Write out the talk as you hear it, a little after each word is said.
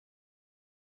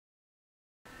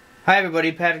Hi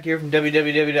everybody, Patrick here from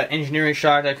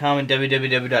www.engineeringshock.com and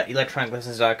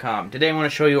www.electroniclessons.com. Today I want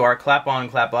to show you our clap-on,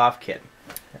 clap-off kit.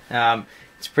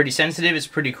 It's pretty sensitive, it's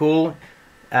pretty cool,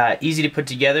 easy to put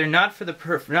together. Not for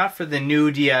the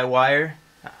new DIYer.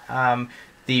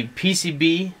 The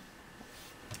PCB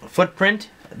footprint,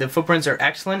 the footprints are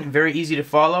excellent, very easy to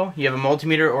follow. You have a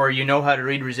multimeter or you know how to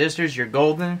read resistors, you're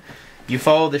golden. You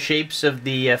follow the shapes of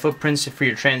the footprints for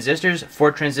your transistors.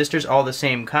 4 transistors, all the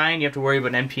same kind. You have to worry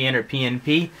about NPN or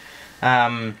PNP.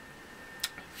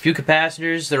 Few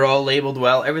capacitors, they're all labeled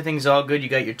well. Everything's all good. You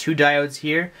got your 2 diodes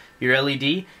here, your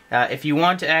LED. If you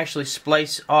want to actually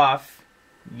splice off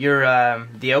your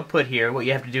the output here, what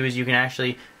you have to do is you can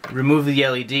actually remove the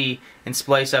LED and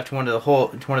splice off to one of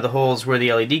the holes where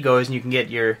the LED goes, and you can get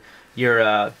your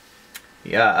a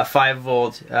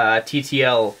 5-volt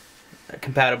TTL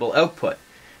compatible output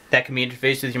that can be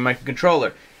interfaced with your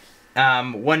microcontroller.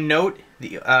 One note: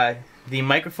 the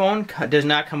microphone does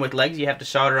not come with legs. You have to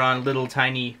solder on little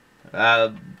tiny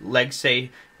legs,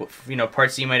 say,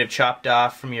 parts that you might have chopped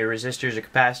off from your resistors or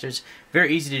capacitors.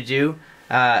 Very easy to do.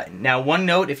 Now, one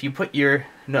note: if you put your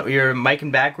mic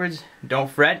in backwards, don't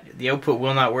fret. The output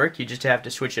will not work. You just have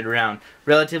to switch it around.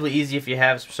 Relatively easy if you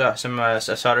have some a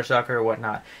solder socket or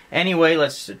whatnot. Anyway,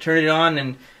 let's turn it on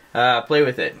and play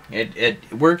with it.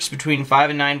 It works between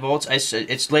 5 and 9 volts.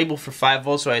 It's labeled for 5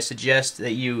 volts, so I suggest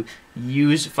that you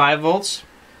use 5 volts.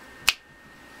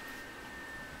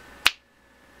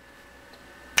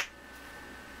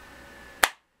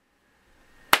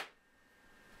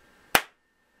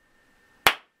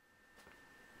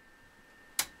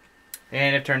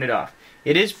 And I've turned it off.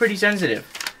 It is pretty sensitive.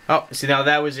 Oh, see, now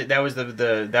that was it. That was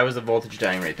the voltage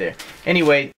dying right there.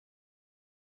 Anyway,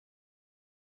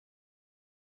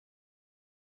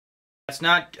 that's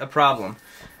not a problem.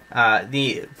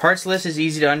 The parts list is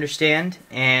easy to understand,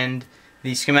 and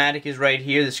the schematic is right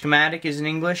here. The schematic is in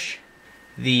English.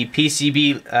 The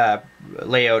PCB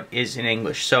layout is in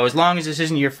English. So as long as this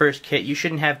isn't your first kit, you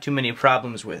shouldn't have too many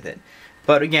problems with it.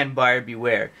 But again, buyer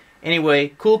beware.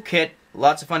 Anyway, cool kit.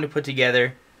 Lots of fun to put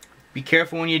together. Be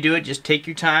careful when you do it. Just take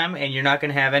your time, and you're not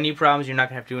going to have any problems. You're not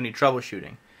going to have to do any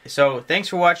troubleshooting. So thanks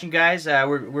for watching, guys.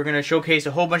 We're going to showcase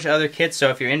a whole bunch of other kits, so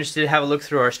if you're interested, have a look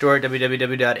through our store at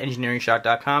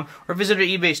www.engineeringshock.com or visit our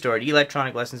eBay store at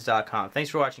electroniclessons.com. Thanks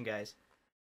for watching, guys.